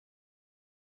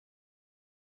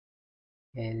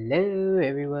Hello,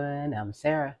 everyone. I'm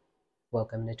Sarah.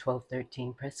 Welcome to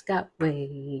 1213 Prescott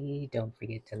Way. Don't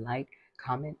forget to like,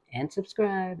 comment, and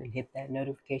subscribe, and hit that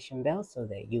notification bell so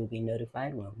that you'll be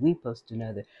notified when we post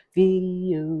another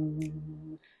video.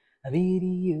 A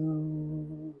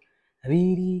video. A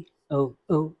video.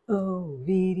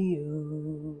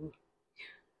 Video.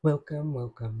 Welcome,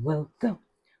 welcome, welcome.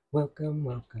 Welcome,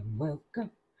 welcome,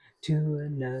 welcome to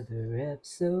another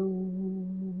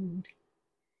episode.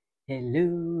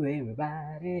 Hello,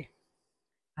 everybody.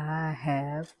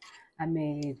 I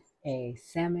made a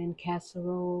salmon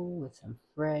casserole with some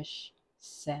fresh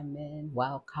salmon,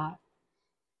 wild caught,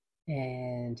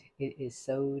 and it is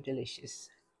so delicious.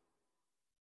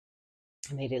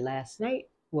 I made it last night,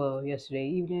 well, yesterday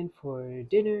evening for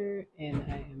dinner, and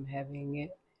I am having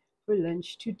it for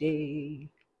lunch today.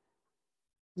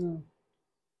 Hmm.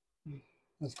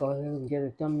 Let's go ahead and get a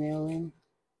thumbnail in.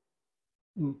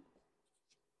 Hmm.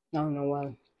 I don't know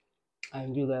why I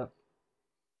do that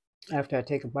after I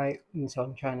take a bite, and so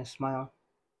I'm trying to smile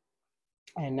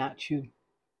and not chew.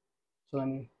 So let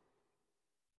me.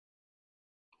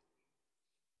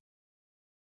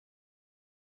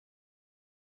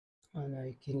 I don't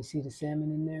know. Can you see the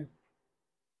salmon in there?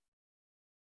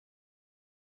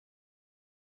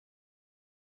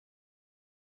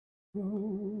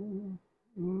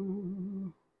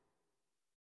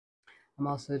 I'm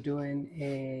also doing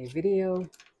a video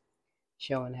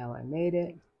showing how I made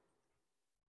it.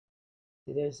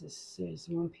 There's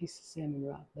one piece of salmon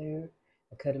right there.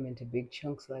 I cut them into big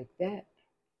chunks like that.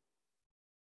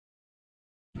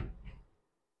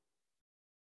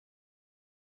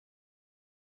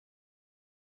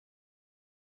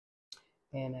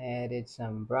 And I added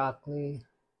some broccoli,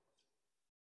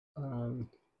 um,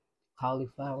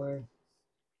 cauliflower,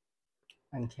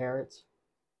 and carrots.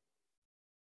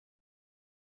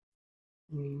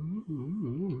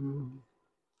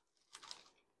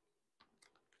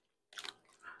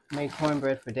 Made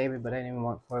cornbread for David, but I didn't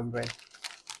want cornbread.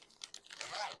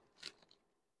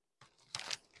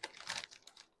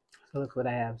 So look what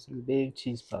I have, some big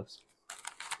cheese puffs.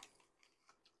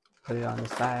 Put it on the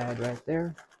side right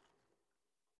there.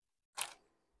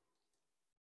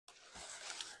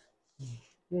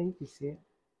 Yeah, you can see it.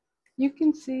 You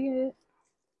can see it.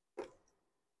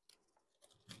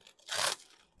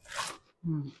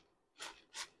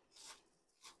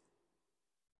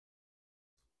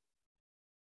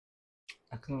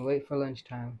 I couldn't wait for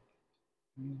lunchtime.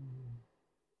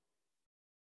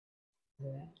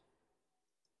 Yeah.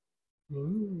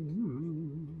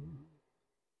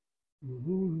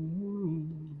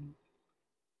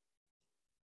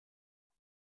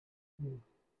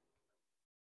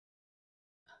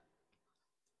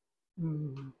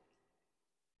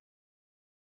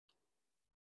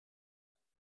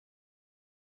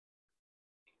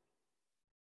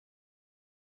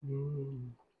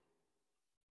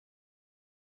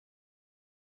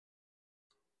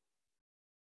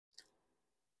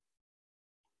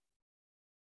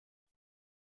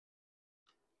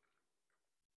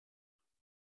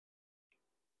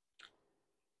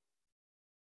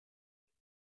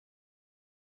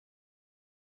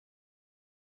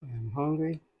 I'm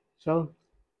hungry. So,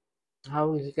 how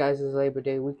was you guys' Labor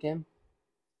Day weekend?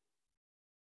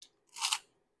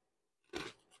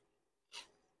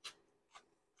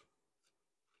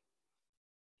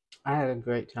 I had a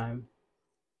great time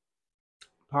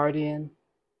partying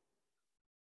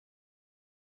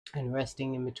and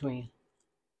resting in between.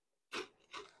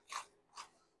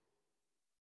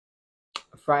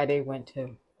 Friday went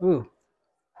to,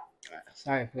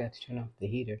 sorry, I forgot to turn off the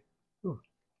heater. Ooh,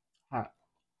 hot.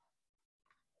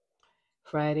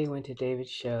 Friday went to David's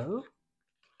show,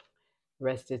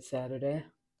 rested Saturday,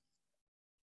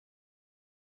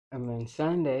 and then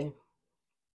Sunday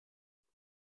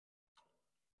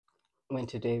went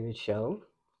to David's show,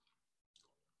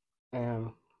 and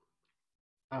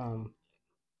um,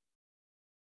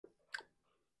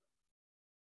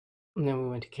 and then we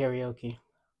went to karaoke.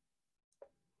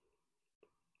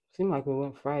 Seemed like we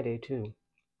went Friday too.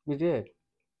 We did.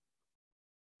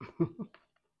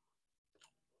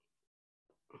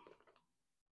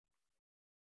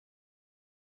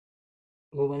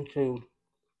 We went to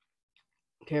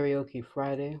karaoke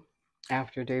Friday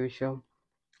after David's show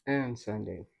and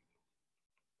Sunday.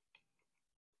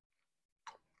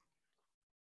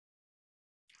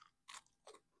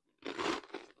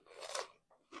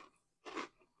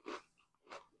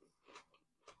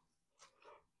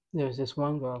 There was this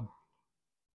one girl.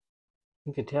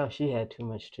 You could tell she had too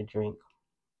much to drink.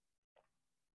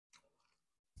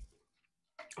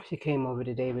 She came over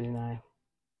to David and I,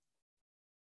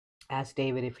 asked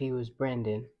David if he was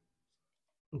Brendan,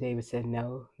 David said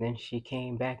no. Then she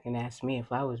came back and asked me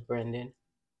if I was Brendan.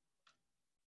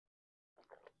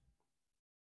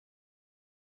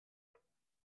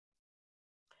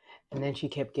 And then she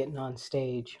kept getting on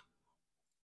stage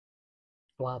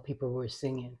while people were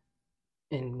singing.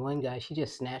 And one guy, she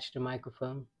just snatched the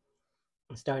microphone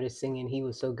and started singing. He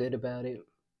was so good about it.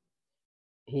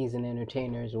 He's an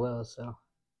entertainer as well, so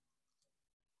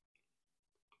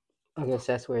I guess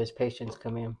that's where his patience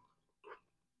come in.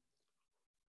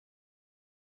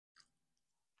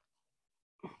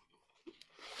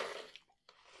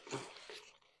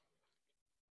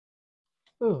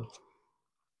 Oh.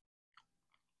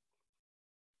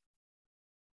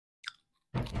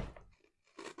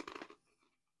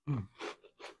 Mm.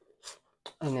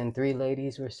 And then three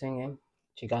ladies were singing.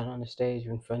 She got on the stage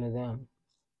in front of them,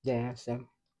 dancing.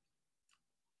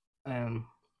 Um,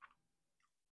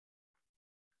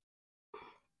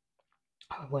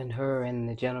 when her and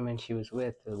the gentleman she was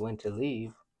with went to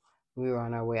leave, we were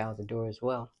on our way out the door as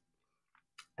well.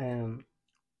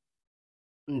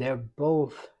 They're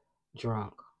both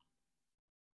drunk.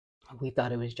 We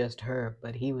thought it was just her,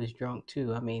 but he was drunk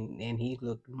too. I mean, and he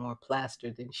looked more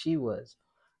plastered than she was,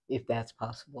 if that's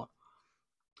possible.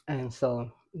 And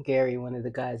so Gary, one of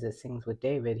the guys that sings with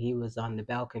David, he was on the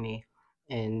balcony,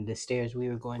 and the stairs we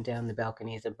were going down, the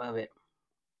balcony is above it,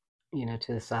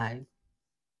 to the side.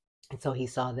 And so he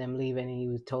saw them leaving, and he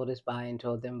was told us bye and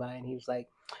told them bye, and he was like,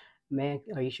 "Man,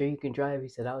 are you sure you can drive?" He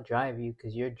said, "I'll drive you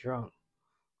because you're drunk."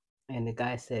 And the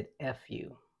guy said, "F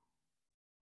you."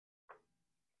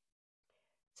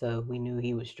 So we knew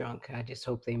he was drunk. I just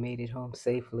hope they made it home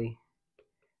safely.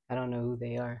 I don't know who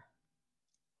they are.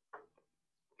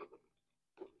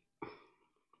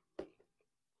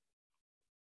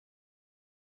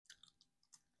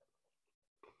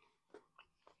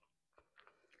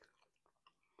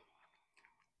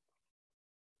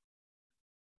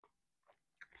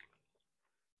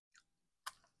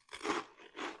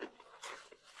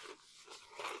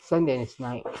 Sunday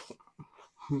night.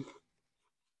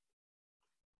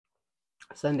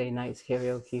 Sunday night's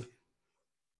karaoke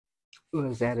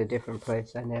was at a different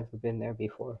place. I never been there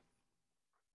before.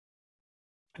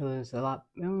 It was a lot.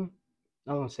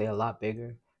 I won't say a lot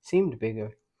bigger. Seemed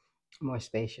bigger, more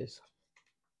spacious.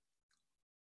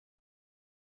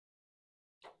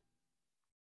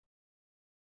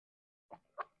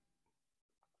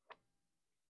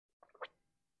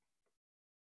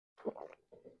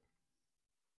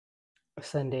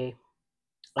 Sunday,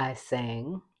 I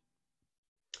sang.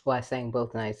 Well, I sang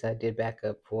both nights. I did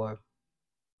backup for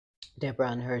Deborah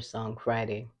on her song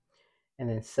Friday, and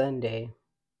then Sunday,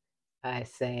 I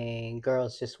sang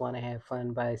 "Girls Just Want to Have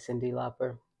Fun" by Cyndi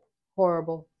Lauper.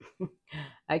 Horrible.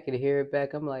 I could hear it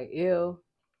back. I'm like, ew.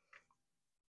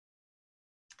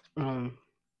 Um,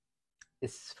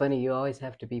 it's funny. You always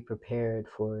have to be prepared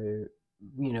for,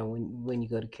 when you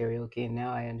go to karaoke. And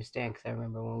now I understand because I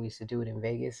remember when we used to do it in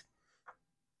Vegas.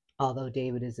 Although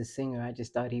David is a singer, I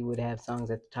just thought he would have songs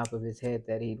at the top of his head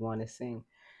that he'd want to sing.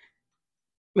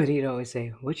 But he'd always say,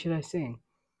 "What should I sing?"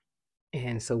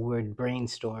 And so we're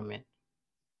brainstorming.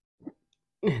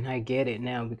 And I get it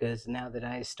now because now that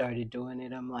I started doing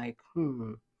it, I'm like,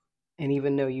 And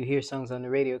even though you hear songs on the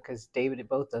radio, because David,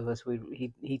 both of us,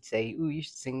 he'd say, "Ooh, you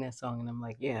should sing that song," and I'm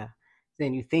like, "Yeah."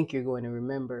 Then you think you're going to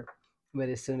remember, but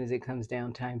as soon as it comes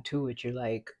down time to it, you're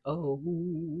like, "Oh,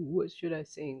 what should I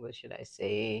sing? What should I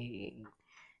sing?"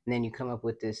 And then you come up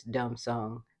with this dumb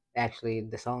song. Actually,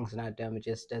 the song's not dumb; it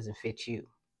just doesn't fit you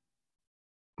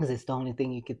because it's the only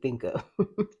thing you could think of.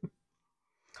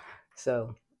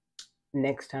 So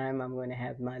next time I'm going to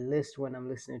have my list when I'm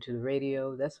listening to the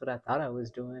radio. That's what I thought I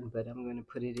was doing, but I'm going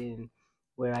to put it in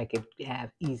where I could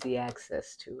have easy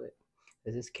access to it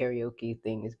because this karaoke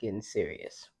thing is getting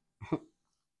serious.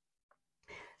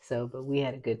 So, but we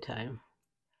had a good time,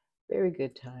 very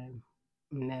good time,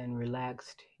 and then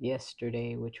relaxed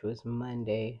yesterday, which was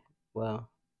Monday. Well,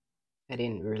 I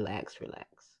didn't relax.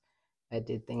 I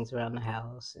did things around the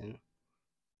house and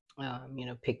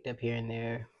picked up here and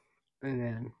there, and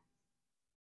then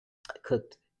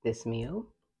cooked this meal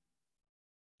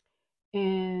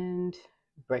and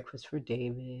breakfast for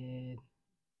David.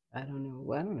 I don't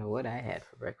know. I don't know what I had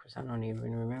for breakfast. I don't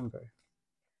even remember.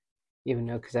 Even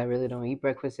though, because I really don't eat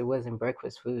breakfast, it wasn't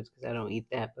breakfast foods because I don't eat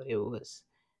that. But it was.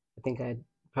 I think I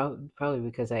probably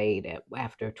because I ate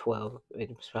after 12. It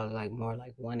was probably like more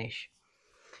like 1ish,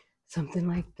 something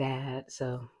like that.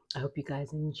 So I hope you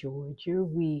guys enjoyed your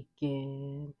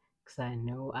weekend because I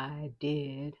know I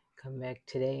did. Come back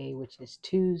today, which is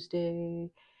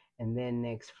Tuesday, and then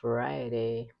next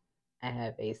Friday, I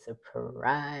have a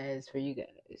surprise for you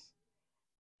guys.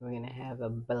 We're gonna have a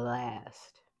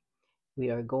blast. We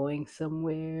are going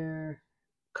somewhere,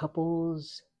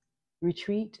 couples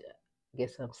retreat. I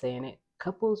guess I'm saying it,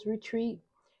 couples retreat.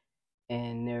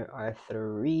 And there are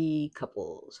 3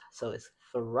 couples, so it's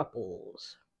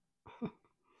thrupples.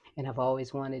 And I've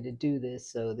always wanted to do this,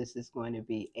 so this is going to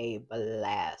be a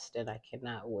blast, and I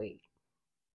cannot wait.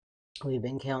 We've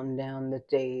been counting down the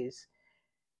days,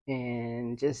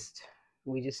 and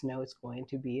we just know it's going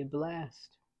to be a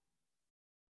blast.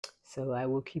 So I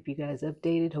will keep you guys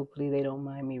updated. Hopefully they don't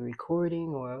mind me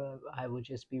recording, or I will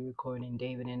just be recording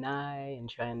David and I and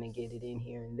trying to get it in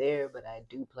here and there. But I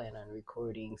do plan on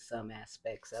recording some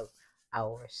aspects of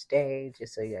our stay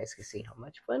just so you guys can see how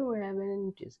much fun we're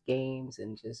having, just games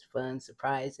and just fun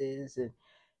surprises and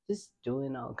just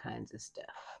doing all kinds of stuff.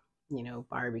 You know,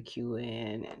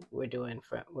 barbecuing, and we're going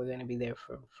to be there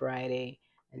from Friday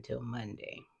until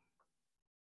Monday.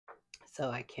 So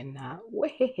I cannot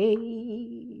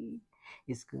wait.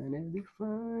 It's gonna be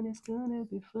fun. It's gonna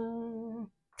be fun.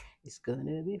 It's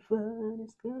gonna be fun.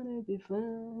 It's gonna be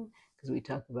fun. Because we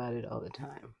talk about it all the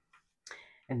time.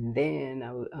 And then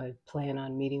I plan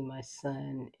on meeting my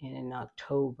son in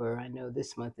October. I know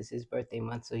this month is his birthday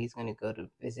month, so he's going to go to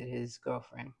visit his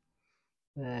girlfriend.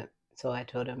 But so I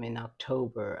told him in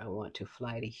October I want to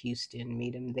fly to Houston,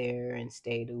 meet him there, and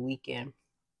stay the weekend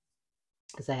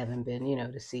because I haven't been,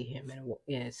 to see him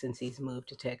since he's moved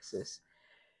to Texas.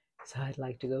 So I'd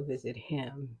like to go visit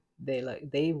him.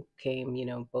 They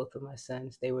came, both of my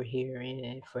sons. They were here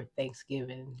for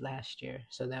Thanksgiving last year,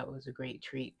 so that was a great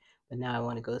treat. But now I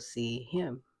want to go see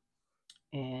him,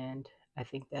 and I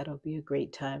think that'll be a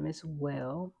great time as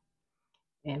well.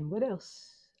 And what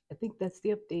else? I think that's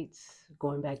the updates.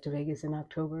 Going back to Vegas in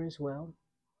October as well.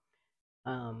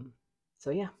 Um,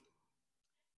 so yeah,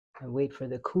 I wait for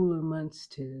the cooler months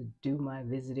to do my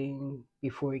visiting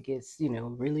before it gets,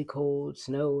 really cold,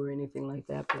 snow or anything like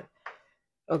that. But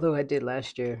although I did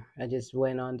last year, I just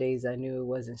went on days I knew it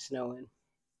wasn't snowing,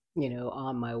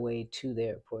 on my way to the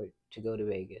airport to go to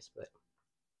Vegas. But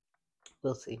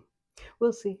we'll see.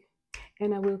 We'll see.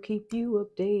 And I will keep you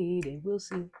updated. We'll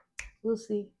see. We'll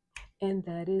see. And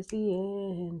that is the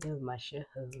end of my show.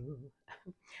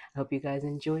 I hope you guys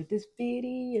enjoyed this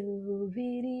video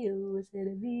instead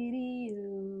of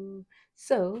video.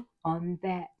 So, on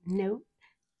that note,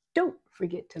 don't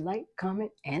forget to like,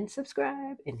 comment, and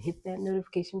subscribe, and hit that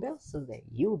notification bell so that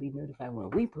you'll be notified when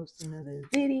we post another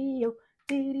video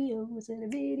instead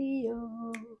of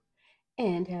video.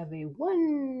 And have a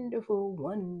wonderful,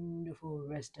 wonderful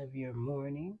rest of your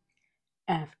morning,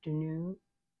 afternoon,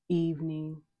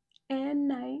 evening, and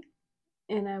night.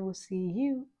 And I will see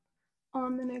you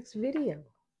on the next video.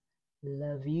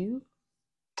 Love you.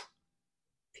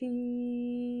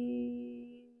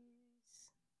 Peace.